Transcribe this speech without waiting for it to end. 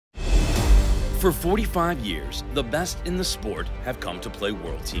For 45 years, the best in the sport have come to play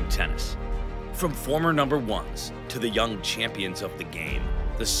World Team Tennis. From former number ones to the young champions of the game,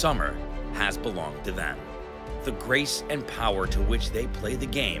 the summer has belonged to them. The grace and power to which they play the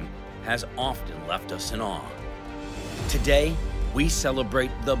game has often left us in awe. Today, we celebrate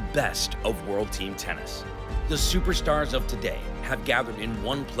the best of World Team Tennis. The superstars of today have gathered in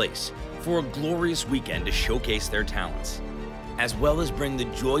one place for a glorious weekend to showcase their talents, as well as bring the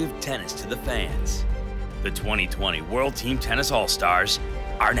joy of tennis to the fans. The 2020 World Team Tennis All-Stars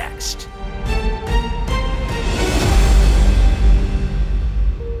are next.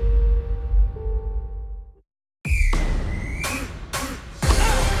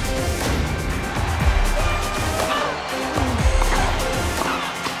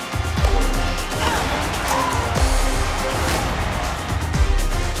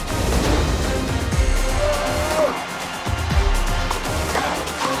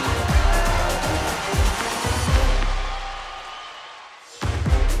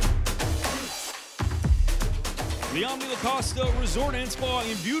 The Omni La Costa Resort and Spa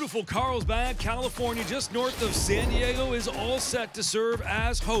in beautiful Carlsbad, California, just north of San Diego, is all set to serve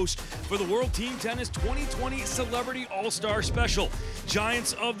as host for the World Team Tennis 2020 Celebrity All-Star Special.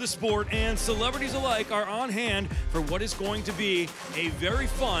 Giants of the sport and celebrities alike are on hand for what is going to be a very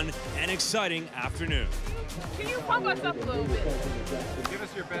fun and exciting afternoon. Can you pump us up a little bit? Give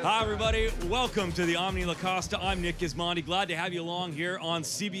us your best. Hi, everybody. Welcome to the Omni La Costa. I'm Nick Gismondi. Glad to have you along here on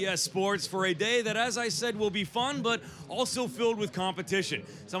CBS Sports for a day that, as I said, will be fun, but also filled with competition.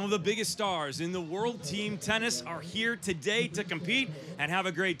 Some of the biggest stars in the World Team Tennis are here today to compete and have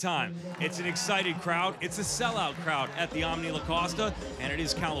a great time. It's an excited crowd. It's a sellout crowd at the Omni La Costa, and it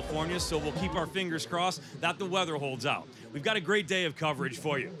is California, so we'll keep our fingers crossed that the weather holds out. We've got a great day of coverage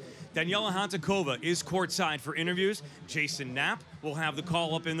for you. Daniela Hantakova is courtside for interviews. Jason Knapp will have the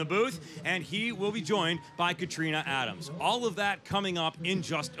call up in the booth, and he will be joined by Katrina Adams. All of that coming up in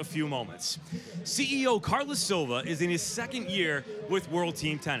just a few moments. CEO Carlos Silva is in his second year with World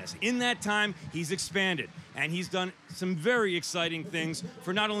Team Tennis. In that time, he's expanded, and he's done some very exciting things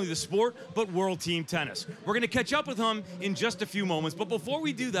for not only the sport, but World Team Tennis. We're going to catch up with him in just a few moments, but before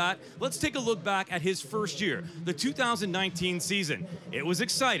we do that, let's take a look back at his first year, the 2019 season. It was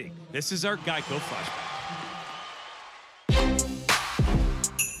exciting. This is our Geico flashback.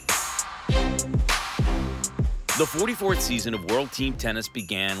 The 44th season of World Team Tennis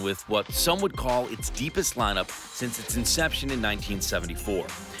began with what some would call its deepest lineup since its inception in 1974.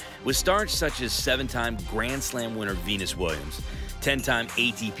 With stars such as 7-time Grand Slam winner Venus Williams, 10-time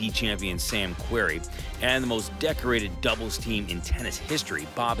ATP champion Sam Querrey, and the most decorated doubles team in tennis history,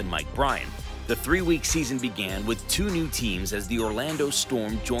 Bob and Mike Bryan. The 3-week season began with 2 new teams as the Orlando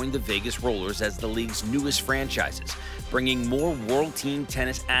Storm joined the Vegas Rollers as the league's newest franchises, bringing more World Team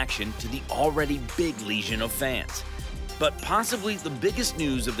Tennis action to the already big legion of fans. But possibly the biggest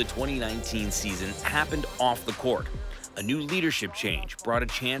news of the 2019 season happened off the court. A new leadership change brought a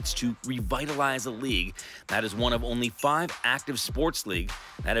chance to revitalize a league that is one of only 5 active sports leagues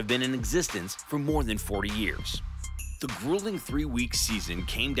that have been in existence for more than 40 years. The grueling 3-week season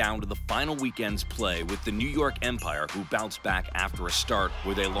came down to the final weekend's play with the New York Empire, who bounced back after a start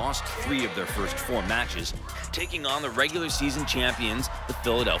where they lost 3 of their first 4 matches, taking on the regular season champions, the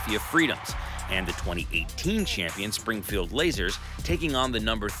Philadelphia Freedoms, and the 2018 champion Springfield Lasers, taking on the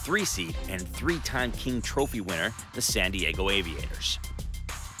number 3 seed and 3-time King Trophy winner, the San Diego Aviators.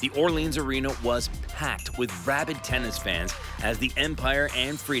 The Orleans Arena was packed with rabid tennis fans as the Empire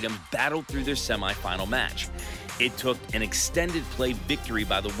and Freedom battled through their semifinal match. It took an extended play victory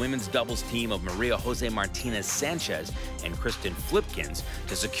by the women's doubles team of Maria Jose Martinez Sanchez and Kristen Flipkins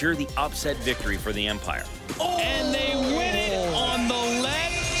to secure the upset victory for the Empire. And they win it on the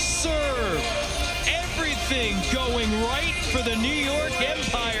left serve. Everything going right for the New York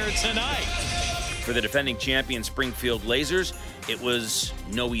Empire tonight. For the defending champion Springfield Lasers, it was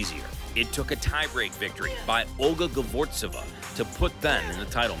no easier. It took a tiebreak victory by Olga Gavortseva to put them in the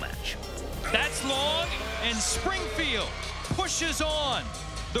title match. That's long, and Springfield pushes on.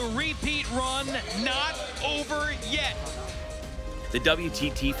 The repeat run not over yet. The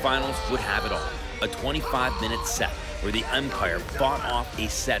WTT finals would have it all. A 25-minute set where the Empire fought off a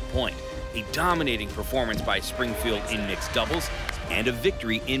set point, a dominating performance by Springfield in mixed doubles, and a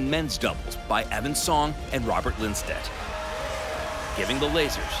victory in men's doubles by Evan Song and Robert Lindstedt, giving the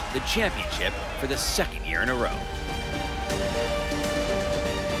Lasers the championship for the 2nd year in a row.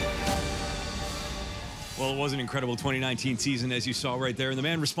 Well, it was an incredible 2019 season, as you saw right there. And the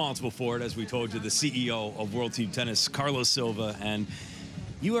man responsible for it, as we told you, the CEO of World Team Tennis, Carlos Silva. And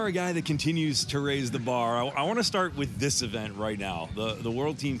You are a guy that continues to raise the bar. I want to start with this event right now, the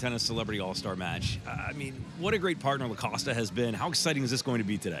World Team Tennis Celebrity All-Star Match. I mean, what a great partner Lacosta has been. How exciting is this going to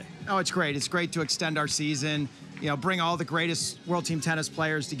be today? Oh, it's great. It's great to extend our season, bring all the greatest World Team Tennis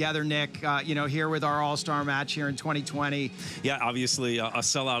players together, Nick, here with our All-Star Match here in 2020. Yeah, obviously a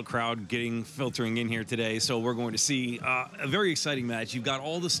sellout crowd filtering in here today, so we're going to see a very exciting match. You've got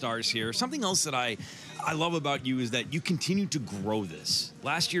all the stars here. Something else that I love about you is that you continue to grow this.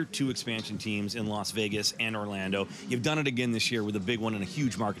 Last year, 2 expansion teams in Las Vegas and Orlando. You've done it again this year with a big one in a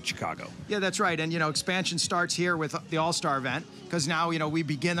huge market, Chicago. Yeah, that's right. And, expansion starts here with the All-Star event because now, we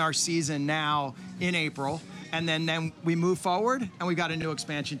begin our season now in April. And then we move forward, and we've got a new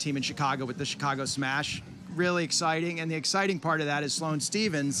expansion team in Chicago with the Chicago Smash. Really exciting, and the exciting part of that is Sloane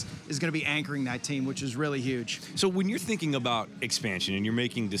Stephens is going to be anchoring that team, which is really huge. So when you're thinking about expansion and you're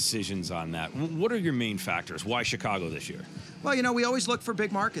making decisions on that, what are your main factors? Why Chicago this year? Well, we always look for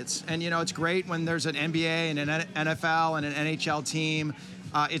big markets, and it's great when there's an NBA and an NFL and an NHL team.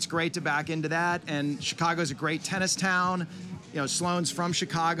 It's great to back into that, and Chicago's a great tennis town. Sloane's from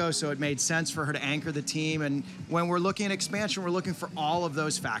Chicago, so it made sense for her to anchor the team. And when we're looking at expansion, we're looking for all of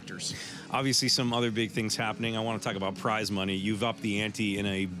those factors. Obviously, some other big things happening. I want to talk about prize money. You've upped the ante in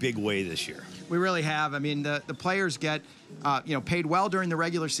a big way this year. We really have. I mean, the players get, paid well during the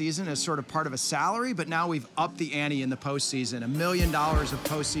regular season as sort of part of a salary, but now we've upped the ante in the postseason. $1 million of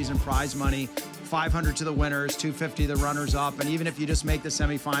postseason prize money. 500 to the winners, 250 to the runners-up, and even if you just make the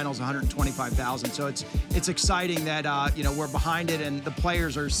semifinals, 125,000. So it's exciting that we're behind it, and the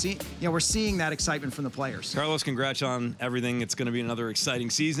players are we're seeing that excitement from the players. Carlos, congrats on everything. It's going to be another exciting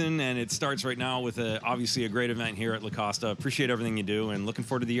season, and it starts right now with obviously a great event here at Lacosta. Appreciate everything you do, and looking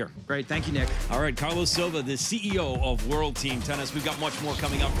forward to the year. Great, thank you, Nick. All right, Carlos Silva, the CEO of World Team Tennis. We've got much more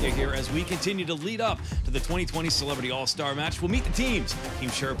coming up here as we continue to lead up to the 2020 Celebrity All-Star Match. We'll meet the teams, Team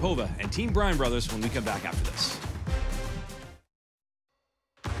Sharapova and Team Bryan Brothers, when we come back after this.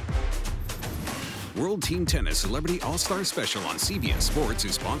 World Team Tennis Celebrity All-Star Special on CBS Sports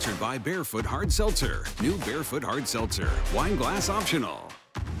is sponsored by Barefoot Hard Seltzer. New Barefoot Hard Seltzer, wine glass optional.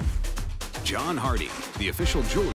 John Hardy, the official jeweler